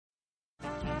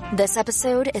This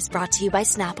episode is brought to you by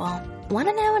Snapple. Want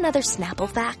to know another Snapple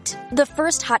fact? The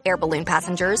first hot air balloon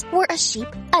passengers were a sheep,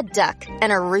 a duck,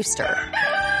 and a rooster.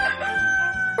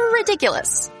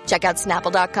 Ridiculous. Check out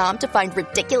Snapple.com to find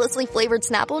ridiculously flavored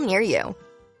Snapple near you.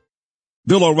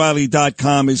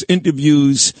 BillO'Reilly.com, his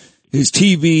interviews, his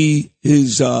TV,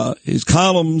 his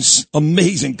columns,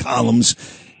 amazing columns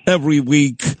every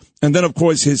week. And then, of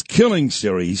course, his killing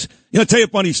series. I'll tell you a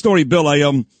funny story, Bill.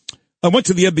 I went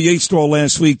to the NBA store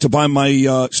last week to buy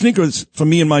my sneakers for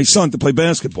me and my son to play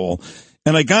basketball.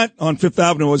 And I got on Fifth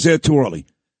Avenue. I was there too early.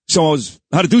 So I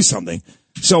had to do something.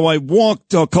 So I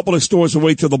walked a couple of stores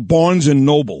away to the Barnes &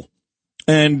 Noble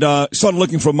and started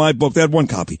looking for my book. They had one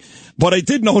copy. But I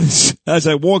did notice as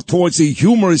I walked towards the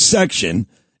humorous section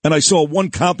and I saw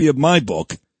one copy of my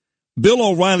book, Bill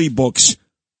O'Reilly books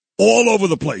all over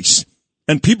the place.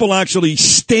 And people actually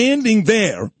standing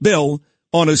there, Bill,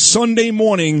 on a Sunday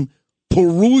morning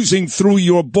perusing through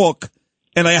your book.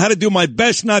 And I had to do my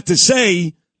best not to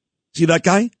say, see that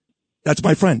guy? That's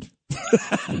my friend.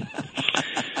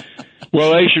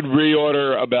 Well, they should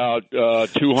reorder about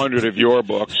 200 of your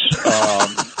books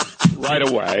right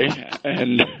away.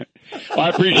 And I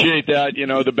appreciate that,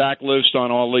 the backlist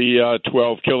on all the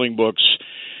 12 killing books.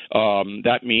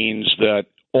 That means that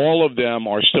all of them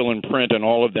are still in print and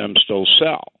all of them still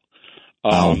sell,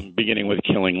 beginning with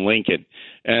Killing Lincoln.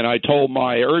 And I told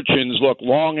my urchins, look,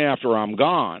 long after I'm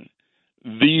gone,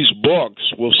 these books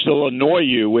will still annoy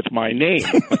you with my name.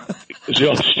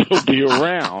 They'll still be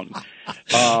around.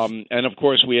 And, of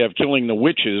course, we have Killing the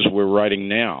Witches we're writing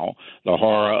now, the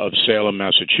horror of Salem,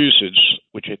 Massachusetts,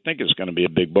 which I think is going to be a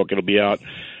big book. It'll be out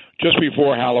just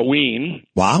before Halloween.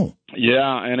 Wow.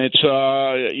 Yeah, and it's,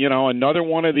 another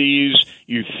one of these,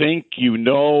 you think you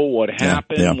know what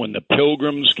happened when the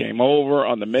Pilgrims came over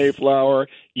on the Mayflower.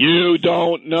 You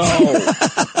don't know.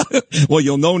 Well,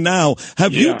 you'll know now.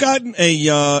 Have you gotten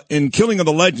in Killing of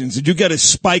the Legends, did you get a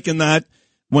spike in that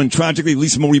when tragically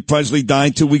Lisa Marie Presley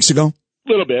died 2 weeks ago? A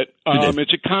little bit.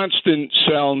 It's a constant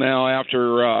sell now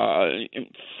after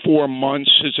 4 months.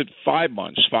 Is it 5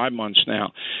 months? 5 months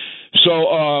now.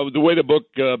 So the way the book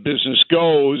business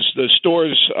goes, the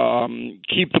stores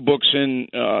keep the books in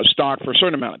stock for a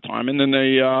certain amount of time, and then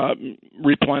they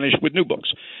replenish with new books.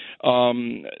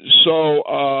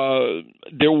 So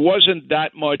there wasn't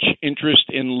that much interest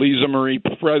in Lisa Marie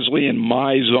Presley in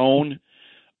my zone,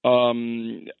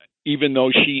 even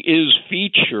though she is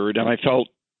featured, and I felt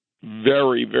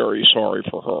very, very sorry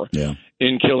for her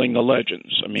in Killing the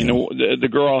Legends. I mean, the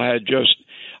girl had just...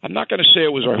 I'm not going to say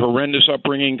it was a horrendous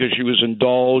upbringing because she was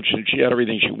indulged and she had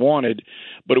everything she wanted,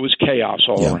 but it was chaos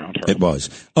all around her. It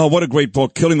was. Oh, what a great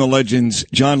book. Killing the Legends,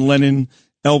 John Lennon,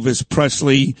 Elvis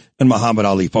Presley, and Muhammad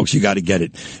Ali. Folks, you got to get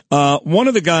it. One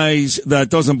of the guys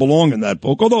that doesn't belong in that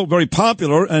book, although very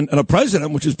popular and a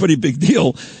president, which is a pretty big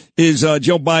deal, is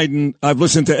Joe Biden. I've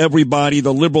listened to everybody.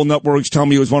 The liberal networks tell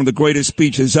me it was one of the greatest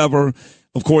speeches ever.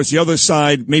 Of course, the other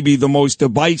side, maybe the most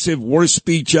divisive, worst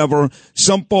speech ever.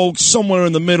 Some folks somewhere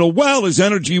in the middle, well, his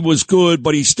energy was good,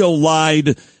 but he still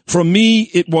lied. For me,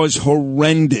 it was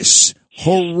horrendous.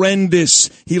 Horrendous.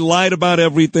 He lied about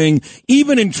everything,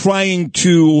 even in trying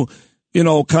to,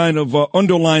 kind of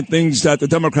underline things that the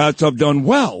Democrats have done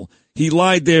well. He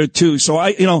lied there, too. So,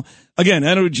 again,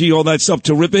 energy, all that stuff,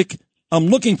 terrific. I'm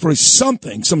looking for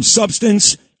something, some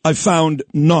substance. I found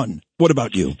none. What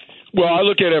about you? Well, I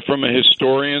look at it from a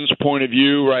historian's point of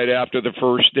view right after the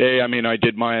first day. I mean, I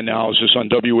did my analysis on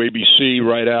WABC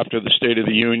right after the State of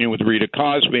the Union with Rita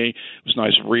Cosby. It was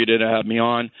nice of Rita to have me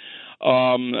on.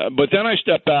 But then I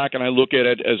step back and I look at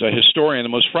it as a historian. The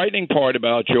most frightening part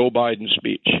about Joe Biden's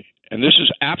speech, and this is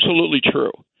absolutely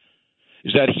true,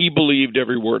 is that he believed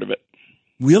every word of it.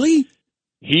 Really?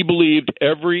 He believed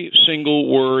every single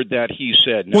word that he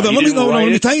said. Now, well, then let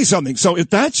me tell you something. So if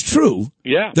that's true,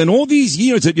 then all these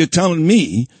years that you're telling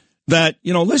me that,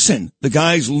 listen, the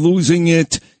guy's losing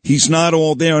it, he's not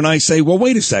all there, and I say, well,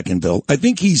 wait a second, Bill, I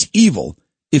think he's evil.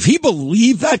 If he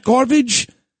believed that garbage,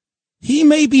 he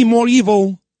may be more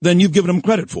evil than you've given him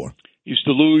credit for. He's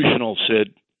delusional,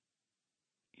 Sid.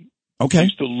 Okay.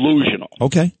 He's delusional.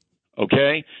 Okay.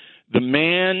 Okay? The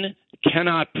man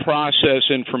cannot process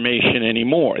information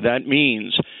anymore. That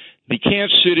means he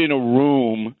can't sit in a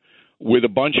room with a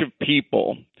bunch of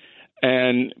people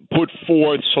and put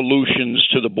forth solutions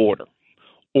to the border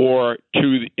or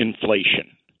to inflation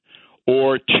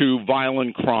or to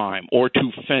violent crime or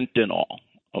to fentanyl.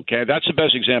 Okay, that's the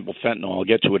best example, fentanyl. I'll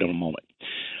get to it in a moment.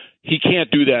 He can't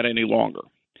do that any longer.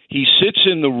 He sits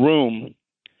in the room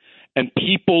and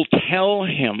people tell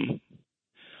him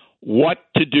what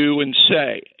to do and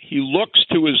say. He looks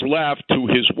to his left to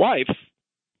his wife,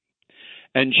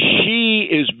 and she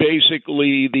is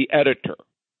basically the editor.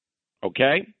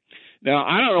 Okay? Now,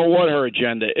 I don't know what her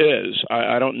agenda is.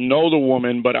 I don't know the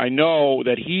woman, but I know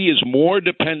that he is more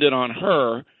dependent on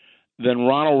her than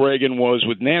Ronald Reagan was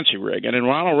with Nancy Reagan. And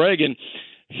Ronald Reagan,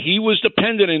 he was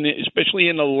dependent, especially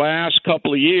in the last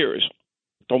couple of years,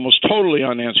 almost totally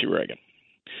on Nancy Reagan.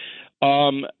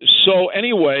 So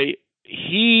anyway,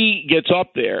 he gets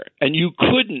up there, and you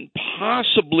couldn't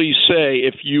possibly say,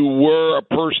 if you were a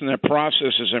person that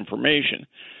processes information,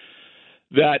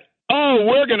 that, oh,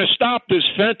 we're going to stop this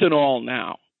fentanyl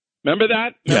now. Remember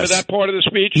that? Remember that part of the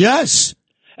speech? Yes.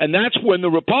 And that's when the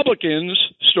Republicans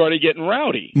started getting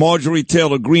rowdy. Marjorie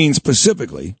Taylor Greene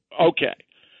specifically. Okay.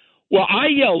 Well, I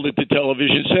yelled at the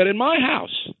television set in my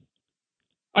house.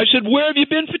 I said, where have you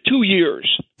been for 2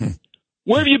 years?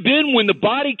 Where have you been when the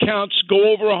body counts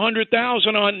go over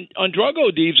 100,000 on drug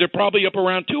ODs? They're probably up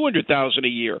around 200,000 a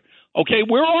year. Okay,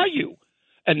 where are you?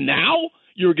 And now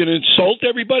you're going to insult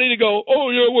everybody to go,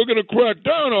 oh, yeah, we're going to crack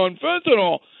down on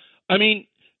fentanyl. I mean,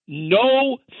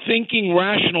 no thinking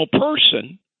rational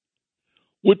person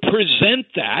would present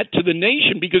that to the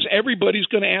nation because everybody's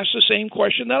going to ask the same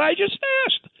question that I just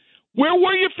asked. Where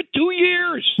were you for 2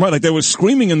 years? Right, like they were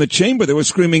screaming in the chamber. They were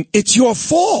screaming, it's your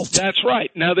fault. That's right.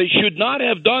 Now, they should not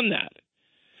have done that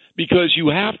because you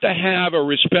have to have a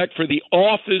respect for the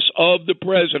office of the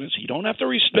presidency. You don't have to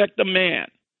respect the man.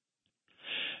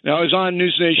 Now, I was on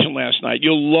News Nation last night.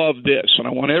 You'll love this, and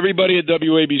I want everybody at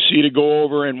WABC to go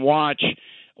over and watch.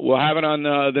 We'll have it on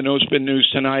the No Spin News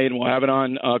tonight, and we'll have it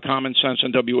on Common Sense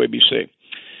on WABC.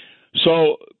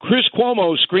 So Chris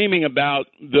Cuomo screaming about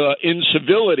the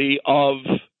incivility of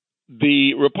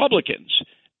the Republicans.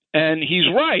 And he's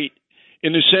right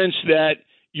in the sense that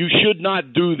you should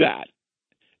not do that.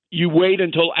 You wait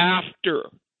until after,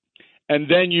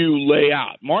 and then you lay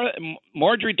out.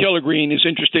 Marjorie Taylor Greene is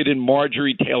interested in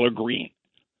Marjorie Taylor Greene.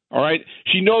 All right?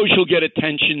 She knows she'll get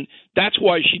attention. That's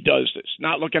why she does this.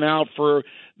 Not looking out for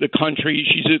the country.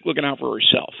 She's looking out for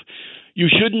herself. You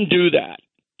shouldn't do that.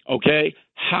 Okay?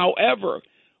 However,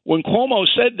 when Cuomo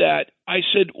said that, I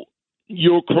said,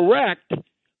 you're correct,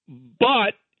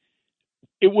 but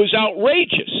it was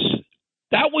outrageous.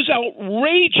 That was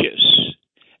outrageous.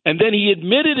 And then he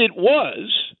admitted it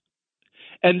was,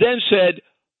 and then said,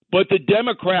 but the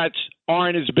Democrats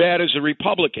aren't as bad as the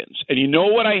Republicans. And you know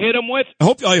what I hit him with?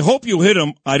 I hope you hit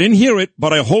him. I didn't hear it,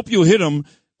 but I hope you hit him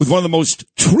with one of the most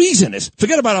treasonous,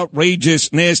 forget about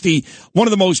outrageous, nasty, one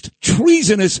of the most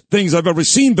treasonous things I've ever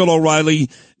seen, Bill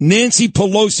O'Reilly, Nancy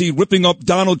Pelosi ripping up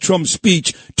Donald Trump's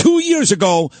speech 2 years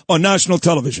ago on national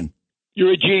television.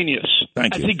 You're a genius.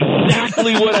 Thank you. That's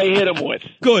exactly what I hit him with.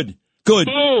 Good.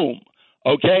 Boom.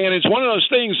 Okay, and it's one of those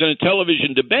things in a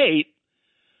television debate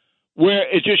where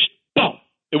it just,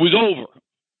 it was over.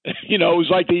 You know, it was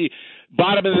like the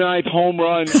bottom of the ninth home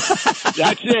run.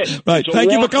 That's it. Right.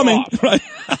 Thank you for coming. Right.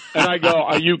 And I go,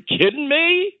 are you kidding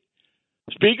me?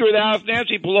 Speaker of the House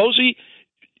Nancy Pelosi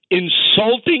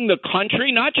insulting the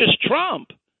country, not just Trump.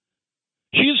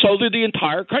 She insulted the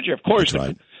entire country. Of course,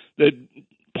 right. the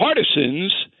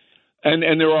partisans,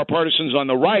 and there are partisans on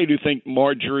the right who think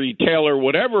Marjorie Taylor,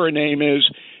 whatever her name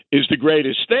is the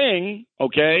greatest thing,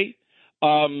 okay?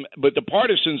 But the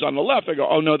partisans on the left, they go,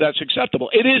 oh, no, that's acceptable.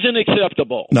 It isn't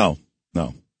acceptable. No.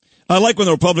 I like when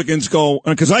the Republicans go,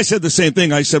 because I said the same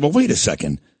thing. I said, well, wait a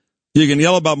second. You can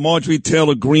yell about Marjorie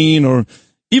Taylor Greene or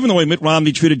even the way Mitt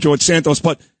Romney treated George Santos.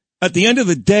 But at the end of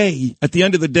the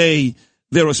day,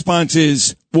 their response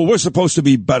is, well, we're supposed to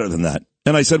be better than that.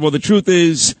 And I said, well, the truth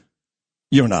is,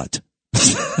 you're not.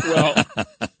 Well,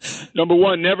 number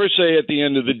one, never say at the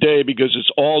end of the day because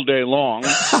it's all day long.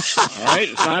 All right?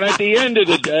 It's not at the end of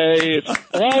the day. It's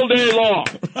all day long.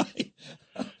 Right.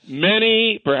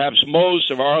 Many, perhaps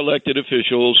most of our elected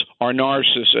officials are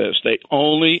narcissists. They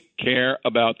only care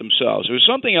about themselves. There's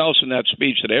something else in that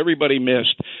speech that everybody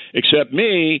missed except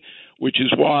me, which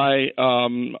is why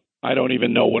I don't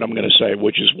even know what I'm going to say,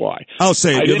 which is why. I'll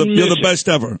say it. You're the best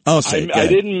ever. I'll say it. I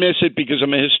didn't miss it because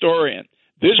I'm a historian.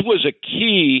 This was a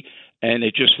key, and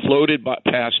it just floated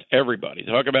past everybody.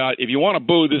 Talk about, if you want to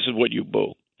boo, this is what you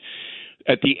boo.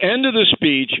 At the end of the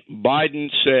speech, Biden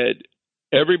said,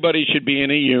 everybody should be in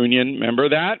a union. Remember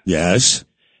that? Yes.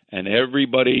 And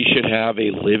everybody should have a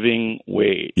living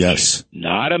wage. Yes.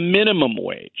 Not a minimum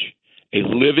wage, a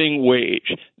living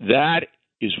wage. That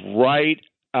is right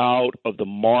out of the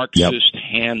Marxist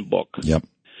handbook. Yep.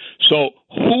 So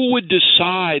who would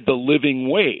decide the living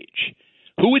wage?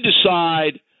 Who would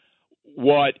decide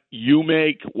what you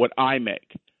make, what I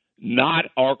make? Not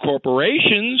our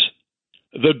corporations.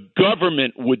 The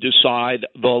government would decide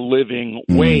the living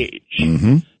wage.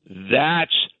 Mm-hmm.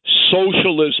 That's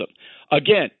socialism.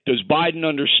 Again, does Biden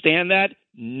understand that?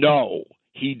 No,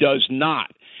 he does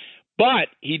not. But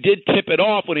he did tip it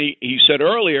off when he said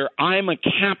earlier, I'm a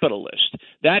capitalist.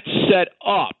 That set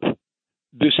up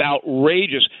this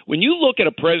outrageous. When you look at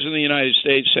a president of the United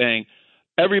States saying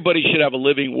everybody should have a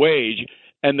living wage,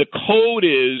 and the code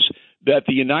is that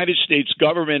the United States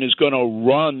government is going to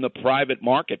run the private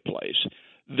marketplace,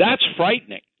 that's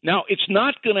frightening. Now, it's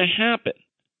not going to happen.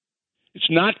 It's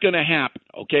not going to happen,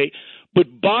 okay?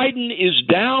 But Biden is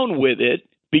down with it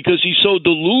because he's so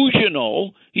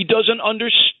delusional, he doesn't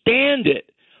understand it.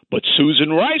 But Susan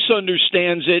Rice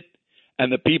understands it,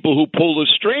 and the people who pull the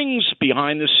strings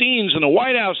behind the scenes in the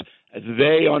White House,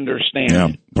 they understand.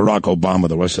 Yeah, Barack Obama,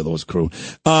 the rest of those crew.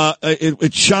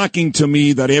 It's shocking to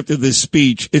me that after this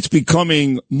speech, it's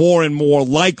becoming more and more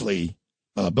likely,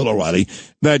 Bill O'Reilly,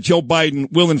 that Joe Biden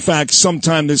will, in fact,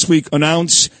 sometime this week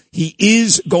announce he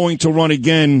is going to run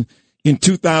again in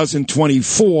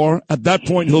 2024. At that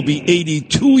point, he'll be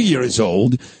 82 years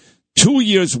old, 2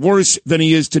 years worse than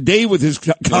he is today with his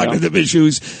cognitive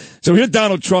issues. So here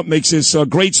Donald Trump makes this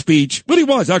great speech. Really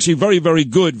was actually very, very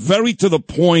good, very to the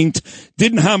point,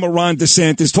 didn't hammer Ron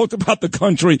DeSantis, talked about the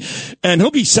country, and he'll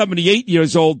be 78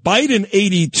 years old, Biden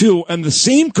 82, and the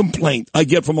same complaint I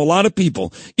get from a lot of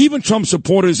people, even Trump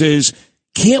supporters, is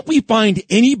can't we find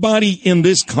anybody in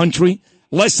this country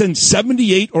less than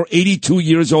 78 or 82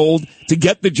 years old to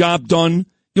get the job done?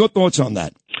 Your thoughts on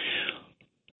that?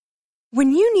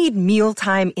 When you need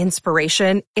mealtime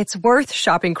inspiration, it's worth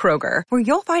shopping Kroger, where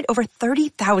you'll find over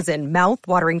 30,000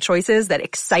 mouth-watering choices that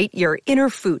excite your inner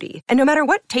foodie. And no matter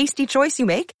what tasty choice you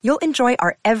make, you'll enjoy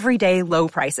our everyday low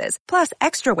prices, plus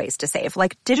extra ways to save,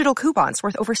 like digital coupons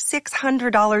worth over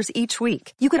 $600 each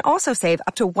week. You can also save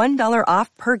up to $1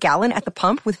 off per gallon at the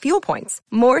pump with fuel points.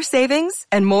 More savings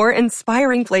and more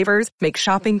inspiring flavors make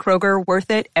shopping Kroger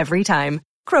worth it every time.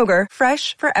 Kroger,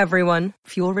 fresh for everyone.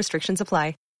 Fuel restrictions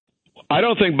apply. I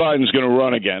don't think Biden's going to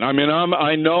run again. I mean,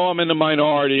 I know I'm in the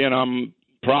minority, and I'm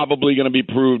probably going to be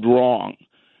proved wrong.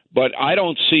 But I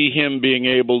don't see him being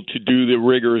able to do the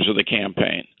rigors of the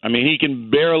campaign. I mean, he can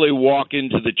barely walk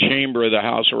into the chamber of the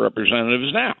House of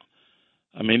Representatives now.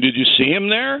 I mean, did you see him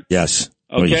there? Yes.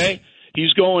 Okay.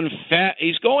 He's going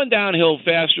downhill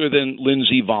faster than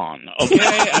Lindsey Vonn. Okay.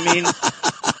 I mean,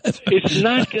 it's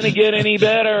not going to get any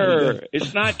better.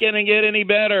 It's not going to get any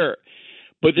better.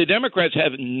 But the Democrats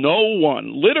have no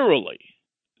one, literally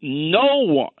no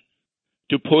one,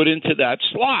 to put into that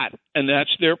slot, and that's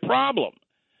their problem.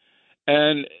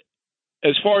 And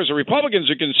as far as the Republicans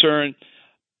are concerned,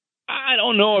 I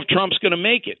don't know if Trump's going to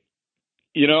make it,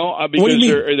 because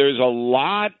there's a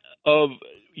lot of,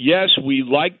 yes, we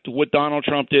liked what Donald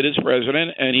Trump did as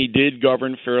president, and he did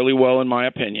govern fairly well, in my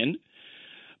opinion,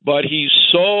 but he's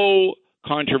so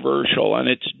controversial, and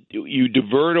you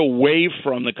divert away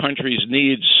from the country's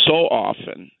needs so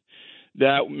often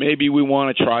that maybe we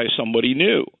want to try somebody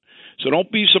new. So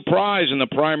don't be surprised in the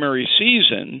primary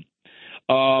season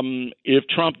if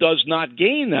Trump does not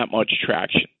gain that much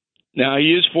traction. Now,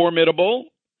 he is formidable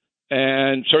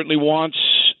and certainly wants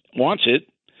it,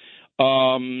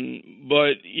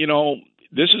 but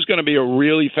this is going to be a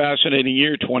really fascinating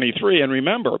year, 23. And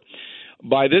remember,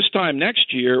 by this time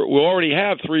next year, we'll already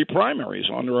have 3 primaries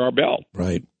under our belt.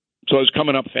 Right. So it's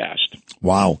coming up fast.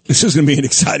 Wow. This is going to be an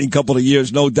exciting couple of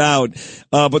years, no doubt.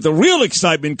 But the real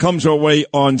excitement comes our way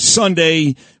on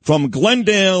Sunday from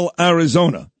Glendale,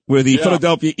 Arizona, where the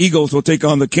Philadelphia Eagles will take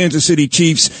on the Kansas City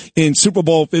Chiefs in Super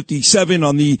Bowl 57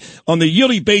 on the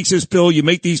yearly basis. Bill, you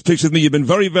make these picks with me. You've been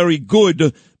very, very good.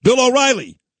 Bill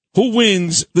O'Reilly, who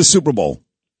wins the Super Bowl?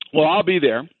 Well, I'll be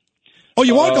there. Oh,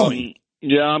 you are going?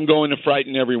 Yeah, I'm going to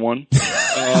frighten everyone.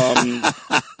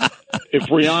 If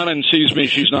Rhiannon sees me,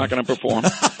 she's not going to perform.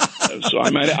 So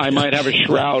I might have a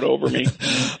shroud over me.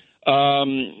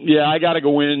 I got to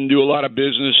go in and do a lot of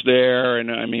business there,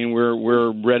 and I mean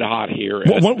we're red hot here.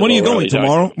 When are you going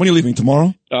tomorrow? When are you leaving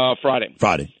tomorrow? Friday.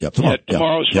 Friday. Yeah, tomorrow.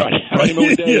 Tomorrow's Friday. I don't even know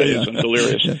what day it is. I'm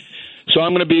delirious. So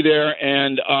I'm going to be there,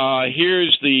 and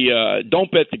here's the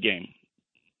don't bet the game.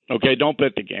 Okay, don't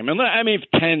bet the game. And I mean,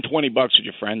 $10, $20 with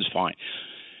your friends, fine.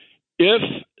 If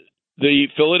the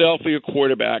Philadelphia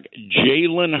quarterback,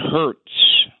 Jalen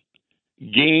Hurts,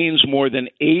 gains more than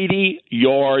 80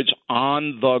 yards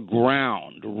on the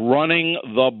ground running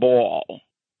the ball,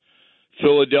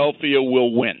 Philadelphia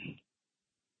will win.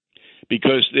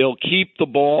 Because they'll keep the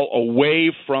ball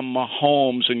away from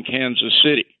Mahomes in Kansas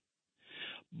City.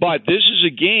 But this is a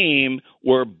game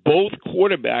where both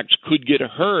quarterbacks could get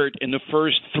hurt in the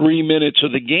first 3 minutes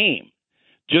of the game.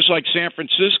 Just like San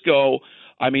Francisco,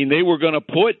 I mean, they were going to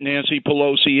put Nancy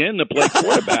Pelosi in to play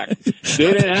quarterback.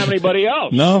 They didn't have anybody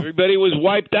else. No. Everybody was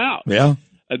wiped out. Yeah.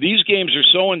 These games are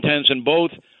so intense, and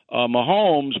both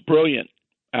Mahomes, brilliant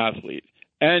athlete,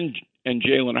 and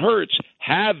Jalen Hurts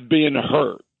have been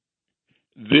hurt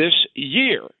this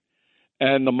year.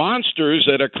 And the monsters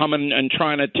that are coming and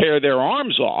trying to tear their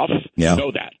arms off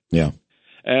know that. Yeah.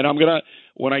 And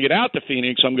when I get out to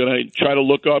Phoenix, I'm going to try to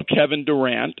look up Kevin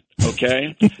Durant,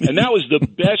 okay? And that was the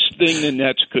best thing the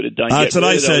Nets could have done. That's what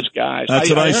I said. Guys. That's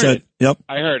what I said. Yep.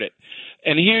 I heard it.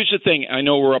 And here's the thing. I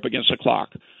know we're up against the clock.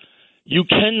 You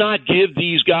cannot give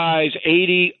these guys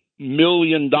 $80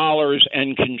 million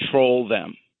and control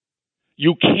them.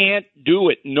 You can't do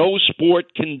it. No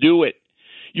sport can do it.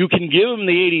 You can give them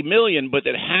the $80 million, but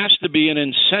it has to be in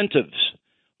incentives,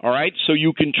 all right? So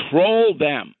you control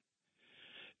them.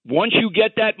 Once you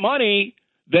get that money,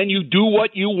 then you do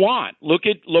what you want. Look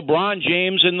at LeBron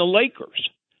James and the Lakers,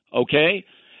 okay?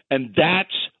 And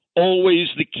that's always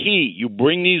the key. You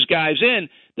bring these guys in,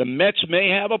 the Mets may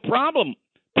have a problem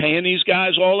paying these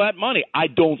guys all that money. I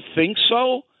don't think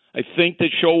so. I think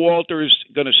that Showalter is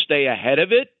going to stay ahead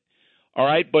of it, all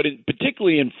right? But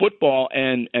particularly in football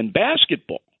and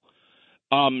basketball,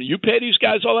 you pay these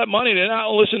guys all that money, they're not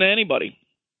going to listen to anybody.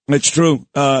 It's true.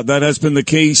 That has been the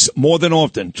case more than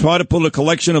often. Try to pull a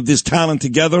collection of this talent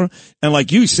together. And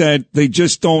like you said, they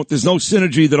just don't, there's no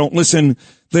synergy. They don't listen.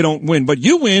 They don't win. But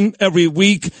you win every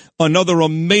week. Another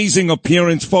amazing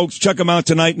appearance, folks. Check them out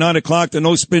tonight, 9 o'clock, the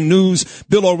No Spin News,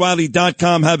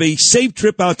 BillO'Reilly.com. Have a safe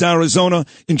trip out to Arizona.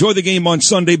 Enjoy the game on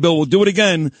Sunday, Bill. We'll do it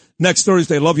again next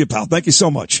Thursday. Love you, pal. Thank you so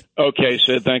much. Okay,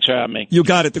 Sid. Thanks for having me. You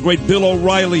got it. The great Bill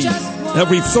O'Reilly.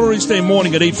 Every Thursday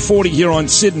morning at 8:40 here on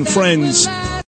Sid and Friends.